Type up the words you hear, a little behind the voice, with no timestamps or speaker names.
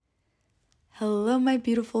Hello, my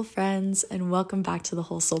beautiful friends, and welcome back to the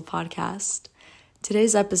Whole Soul Podcast.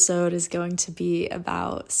 Today's episode is going to be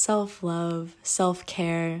about self-love,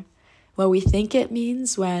 self-care, what we think it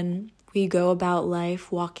means when we go about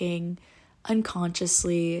life walking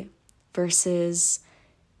unconsciously versus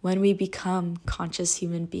when we become conscious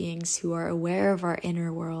human beings who are aware of our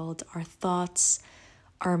inner world, our thoughts,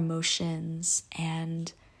 our emotions,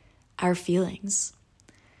 and our feelings.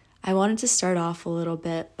 I wanted to start off a little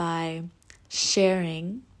bit by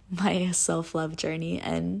sharing my self-love journey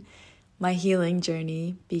and my healing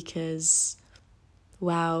journey because,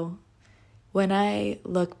 wow, when I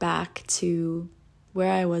look back to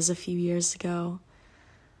where I was a few years ago,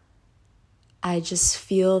 I just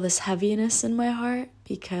feel this heaviness in my heart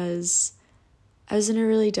because I was in a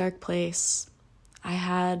really dark place. I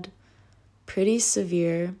had pretty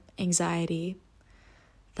severe anxiety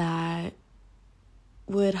that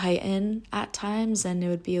would heighten at times and it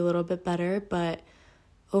would be a little bit better, but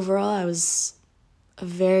overall I was a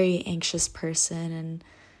very anxious person and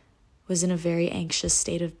was in a very anxious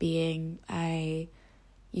state of being. I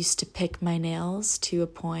used to pick my nails to a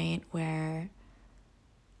point where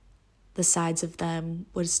the sides of them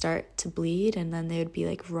would start to bleed and then they would be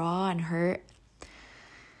like raw and hurt.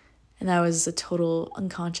 And that was a total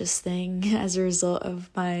unconscious thing as a result of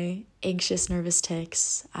my anxious nervous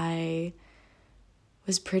tics. I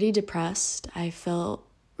was pretty depressed. I felt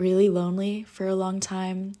really lonely for a long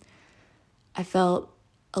time. I felt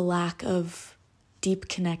a lack of deep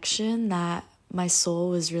connection that my soul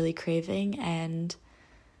was really craving, and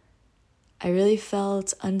I really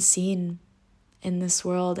felt unseen in this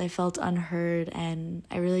world. I felt unheard, and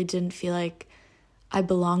I really didn't feel like I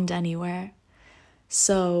belonged anywhere.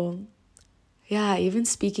 So, yeah, even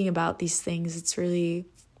speaking about these things, it's really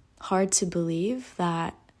hard to believe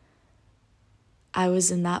that I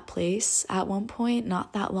was in that place at one point,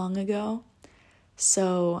 not that long ago.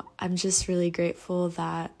 So I'm just really grateful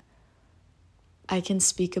that I can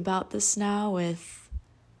speak about this now with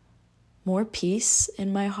more peace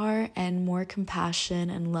in my heart and more compassion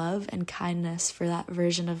and love and kindness for that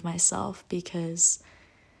version of myself because,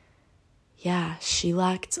 yeah, she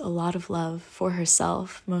lacked a lot of love for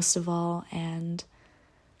herself, most of all, and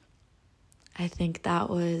I think that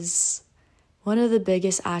was one of the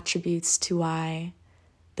biggest attributes to why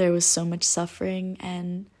there was so much suffering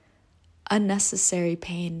and unnecessary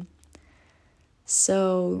pain.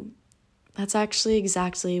 So that's actually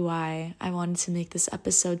exactly why I wanted to make this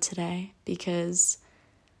episode today, because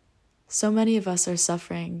so many of us are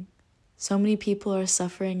suffering. So many people are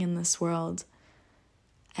suffering in this world.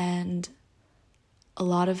 And a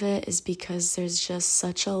lot of it is because there's just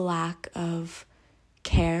such a lack of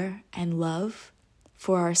care and love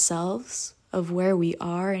for ourselves, of where we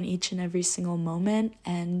are in each and every single moment,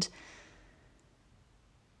 and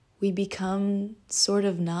we become sort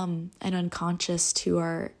of numb and unconscious to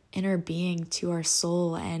our inner being, to our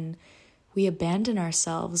soul, and we abandon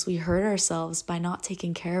ourselves, we hurt ourselves by not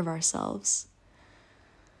taking care of ourselves.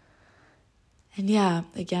 And yeah,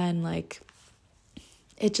 again,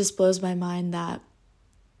 it just blows my mind that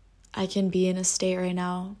I can be in a state right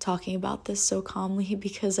now talking about this so calmly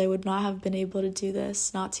because I would not have been able to do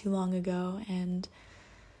this not too long ago. And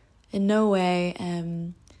in no way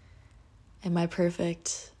am I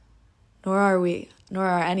perfect, nor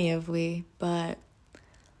are any of we, but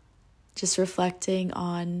just reflecting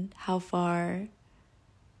on how far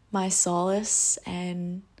my solace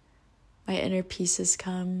and my inner peace has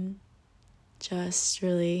come just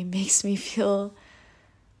really makes me feel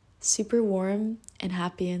super warm and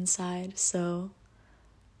happy inside. So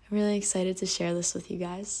I'm really excited to share this with you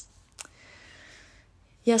guys.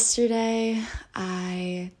 Yesterday,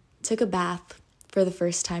 I took a bath for the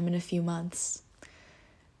first time in a few months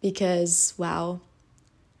because, wow,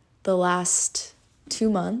 the last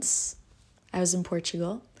 2 months I was in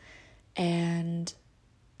Portugal, and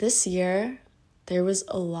this year there was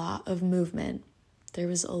a lot of movement. There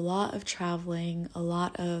was a lot of traveling, a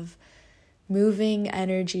lot of moving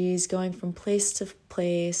energies, going from place to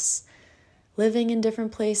place, living in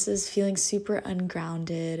different places, feeling super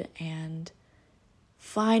ungrounded, and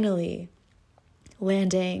finally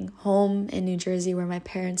landing home in New Jersey where my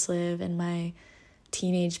parents live in my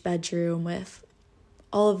teenage bedroom with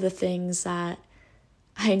all of the things that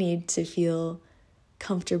I need to feel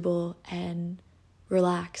comfortable and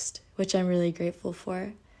relaxed, which I'm really grateful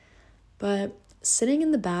for. But sitting in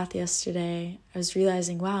the bath yesterday, I was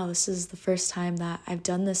realizing, wow, this is the first time that I've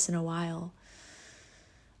done this in a while.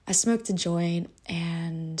 I smoked a joint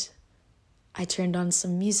and I turned on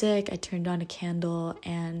some music, I turned on a candle,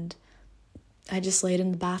 and I just laid in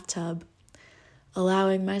the bathtub.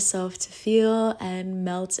 allowing myself to feel and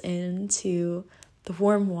melt into the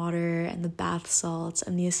warm water and the bath salts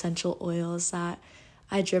and the essential oils that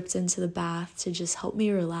I dripped into the bath to just help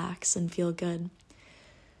me relax and feel good.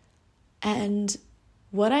 And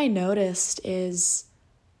what I noticed is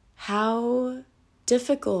how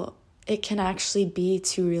difficult it can actually be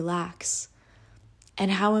to relax,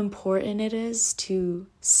 and how important it is to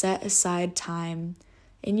set aside time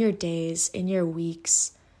in your days, in your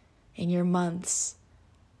weeks, in your months,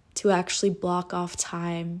 to actually block off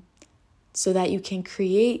time so that you can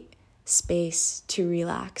create space to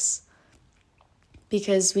relax.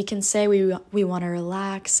 Because we can say we want to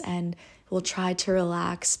relax and we'll try to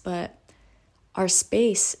relax, but our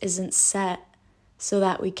space isn't set so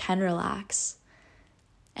that we can relax.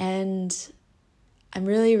 And I'm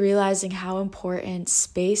really realizing how important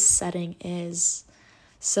space setting is.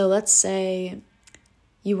 So let's say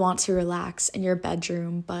you want to relax in your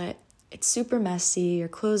bedroom, but it's super messy, your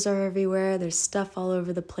clothes are everywhere, there's stuff all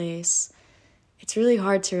over the place. It's really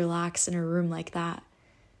hard to relax in a room like that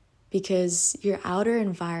because your outer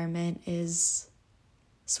environment is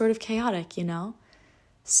sort of chaotic,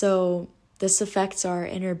 So this affects our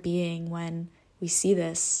inner being when we see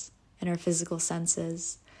this in our physical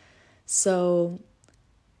senses. So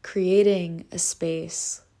creating a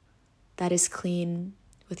space that is clean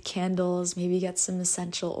with candles, maybe get some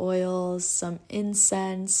essential oils, some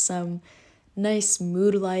incense, some nice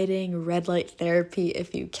mood lighting, red light therapy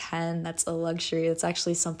if you can. That's a luxury. That's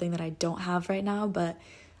actually something that I don't have right now, but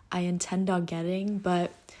I intend on getting.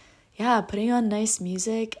 But yeah, putting on nice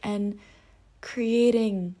music and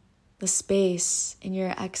creating the space in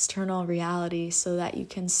your external reality so that you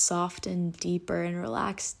can soften deeper and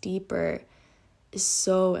relax deeper is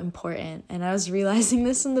so important. And I was realizing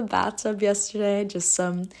this in the bathtub yesterday, just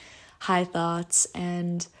some high thoughts.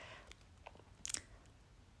 And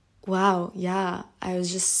wow, yeah, I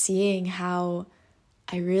was just seeing how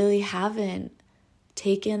I really haven't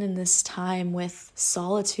taken in this time with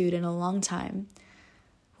solitude in a long time,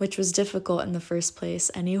 which was difficult in the first place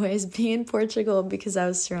anyways, being in Portugal because I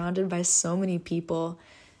was surrounded by so many people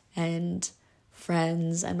and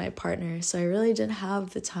friends and my partner. So I really didn't have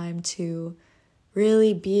the time to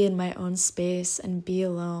really be in my own space and be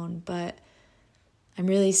alone. But I'm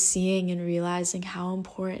really seeing and realizing how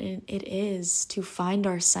important it is to find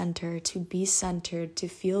our center, to be centered, to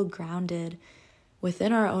feel grounded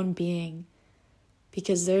within our own being,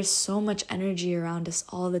 because there's so much energy around us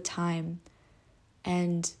all the time.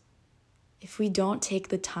 And if we don't take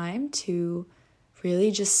the time to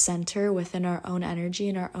really just center within our own energy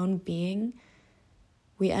and our own being,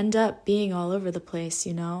 we end up being all over the place,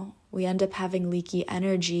 We end up having leaky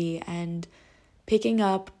energy and picking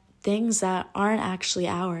up things that aren't actually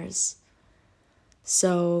ours.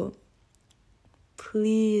 So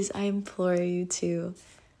please, I implore you to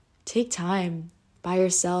take time by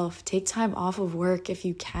yourself. Take time off of work if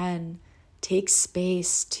you can. Take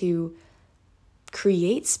space to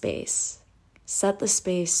create space. Set the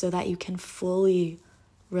space so that you can fully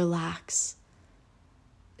relax.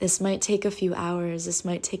 This might take a few hours, this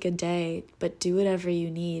might take a day, but do whatever you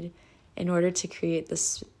need in order to create the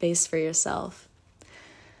space for yourself.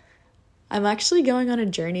 I'm actually going on a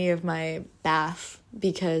journey of my bath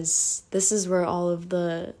because this is where all of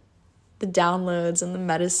the downloads and the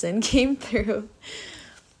medicine came through.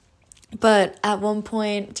 But at one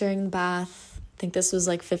point during the bath, I think this was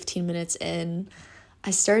like 15 minutes in, I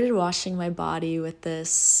started washing my body with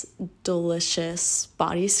this delicious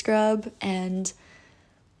body scrub and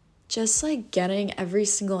just like getting every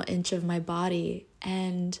single inch of my body.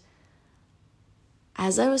 And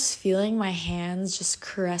as I was feeling my hands just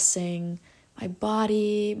caressing my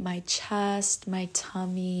body, my chest, my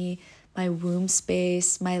tummy, my womb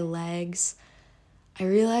space, my legs, I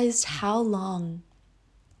realized how long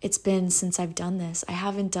it's been since I've done this. I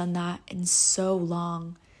haven't done that in so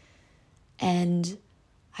long. And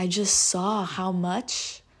I just saw how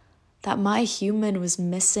much that my human was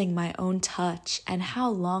missing my own touch and how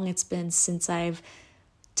long it's been since I've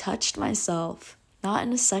touched myself, not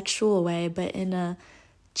in a sexual way, but in a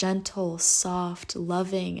gentle, soft,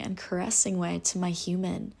 loving, and caressing way to my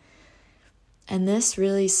human. And this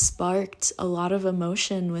really sparked a lot of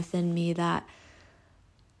emotion within me that,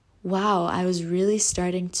 wow, I was really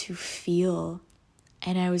starting to feel,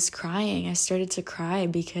 and I was crying. I started to cry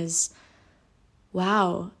because,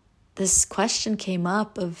 wow, this question came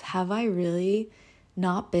up of, have I really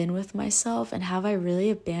not been with myself, and have I really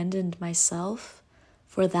abandoned myself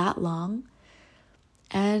for that long?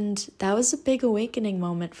 And that was a big awakening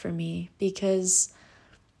moment for me, because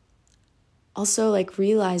also like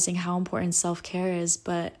realizing how important self-care is,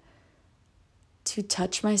 but to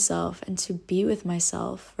touch myself and to be with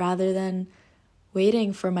myself rather than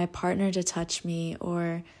waiting for my partner to touch me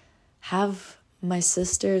or have my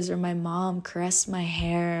sisters or my mom caress my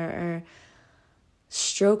hair or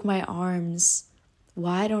stroke my arms.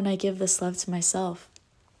 Why don't I give this love to myself?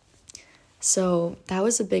 So that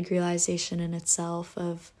was a big realization in itself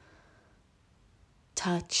of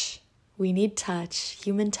touch. We need touch.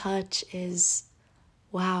 Human touch is,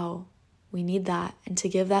 wow, we need that. And to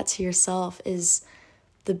give that to yourself is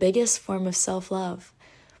the biggest form of self-love.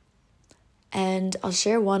 And I'll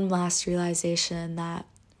share one last realization that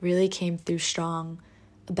really came through strong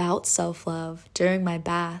about self-love during my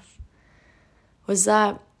bath was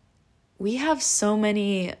that we have so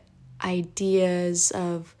many ideas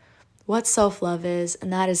of what self-love is,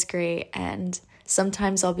 and that is great. And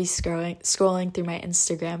sometimes I'll be scrolling through my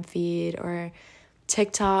Instagram feed or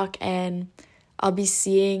TikTok, and I'll be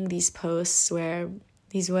seeing these posts where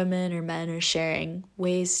these women or men are sharing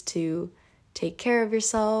ways to take care of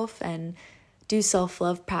yourself and do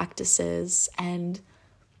self-love practices. And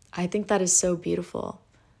I think that is so beautiful.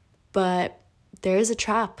 But there is a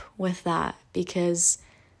trap with that because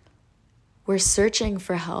we're searching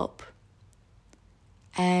for help.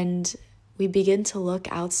 And we begin to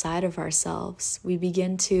look outside of ourselves. We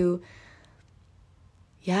begin to,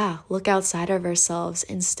 look outside of ourselves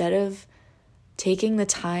instead of taking the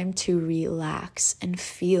time to relax and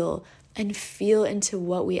feel into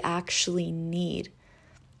what we actually need.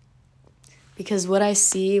 Because what I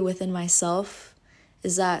see within myself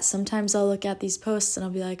is that sometimes I'll look at these posts and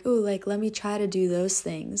I'll be like, oh, let me try to do those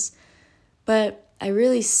things. But I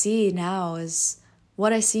really see now is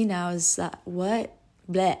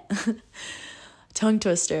that tongue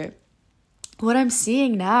twister. What I'm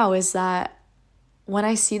seeing now is that when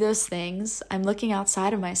I see those things, I'm looking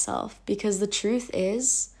outside of myself, because the truth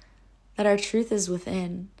is that our truth is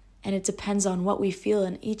within, and it depends on what we feel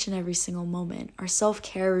in each and every single moment. Our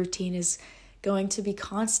self-care routine is going to be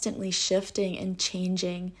constantly shifting and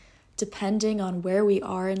changing depending on where we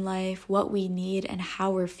are in life, what we need, and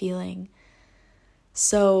how we're feeling.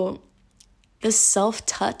 So this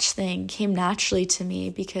self-touch thing came naturally to me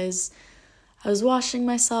because I was washing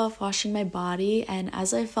my body, and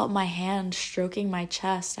as I felt my hand stroking my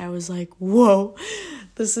chest, I was like, whoa,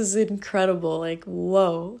 this is incredible.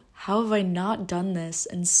 Whoa, how have I not done this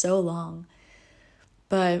in so long?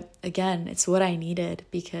 But again, it's what I needed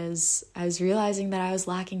because I was realizing that I was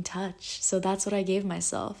lacking touch. So that's what I gave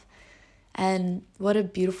myself. And what a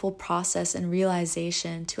beautiful process and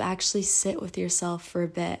realization to actually sit with yourself for a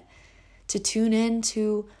bit, to tune in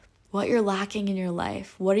to what you're lacking in your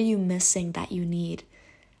life. What are you missing that you need?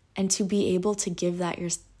 And to be able to give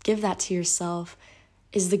that to yourself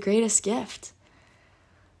is the greatest gift.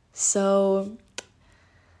 So,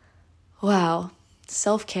 wow,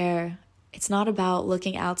 self-care. It's not about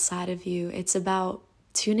looking outside of you. It's about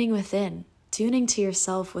tuning within, tuning to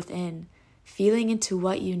yourself within, feeling into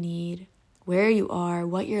what you need, where you are,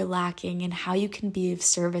 what you're lacking, and how you can be of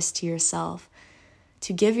service to yourself,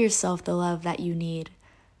 to give yourself the love that you need,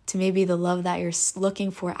 to maybe the love that you're looking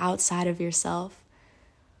for outside of yourself,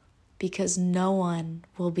 because no one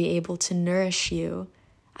will be able to nourish you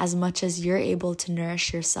as much as you're able to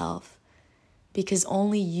nourish yourself, because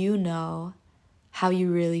only you know how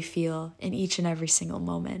you really feel in each and every single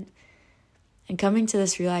moment. And coming to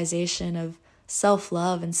this realization of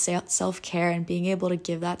self-love and self-care and being able to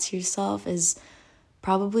give that to yourself is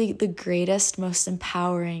probably the greatest, most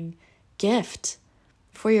empowering gift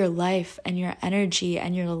for your life and your energy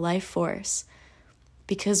and your life force.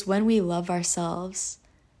 Because when we love ourselves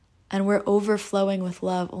and we're overflowing with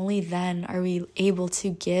love, only then are we able to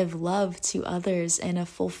give love to others in a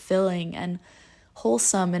fulfilling and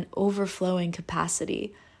wholesome and overflowing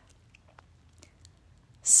capacity.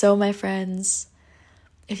 So, my friends,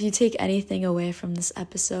 if you take anything away from this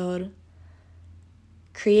episode,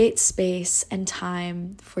 create space and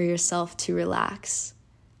time for yourself to relax.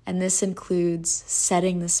 And this includes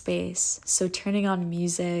setting the space. So turning on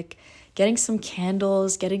music, getting some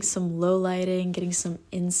candles, getting some low lighting, getting some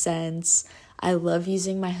incense. I love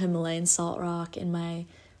using my Himalayan salt rock in my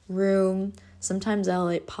room. Sometimes I'll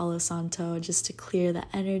light Palo Santo just to clear the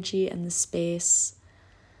energy and the space.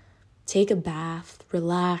 Take a bath,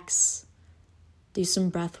 relax, do some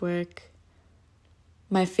breath work.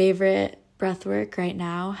 My favorite breath work right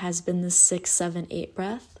now has been the 6-7-8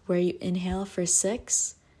 breath, where you inhale for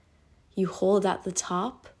 6, you hold at the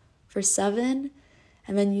top for 7,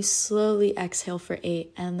 and then you slowly exhale for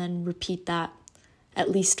 8, and then repeat that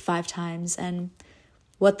at least 5 times. And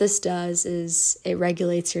what this does is it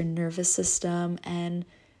regulates your nervous system and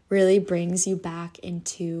really brings you back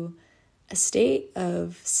into a state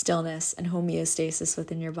of stillness and homeostasis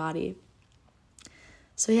within your body.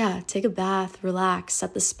 So yeah, take a bath, relax,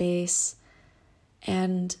 set the space,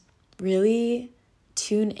 and really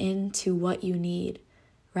tune into what you need.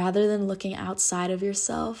 Rather than looking outside of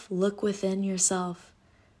yourself, look within yourself.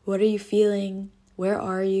 What are you feeling? Where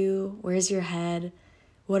are you? Where's your head?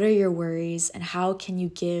 What are your worries? And how can you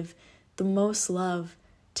give the most love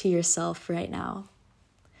to yourself right now?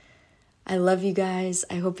 I love you guys.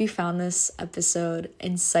 I hope you found this episode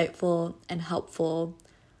insightful and helpful.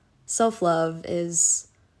 Self-love is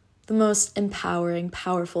the most empowering,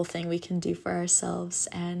 powerful thing we can do for ourselves.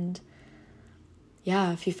 And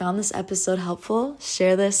yeah, if you found this episode helpful,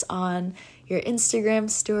 share this on your Instagram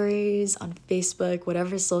stories, on Facebook,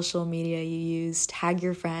 whatever social media you use. Tag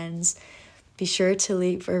your friends. Be sure to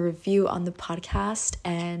leave a review on the podcast,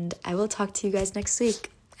 and I will talk to you guys next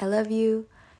week. I love you.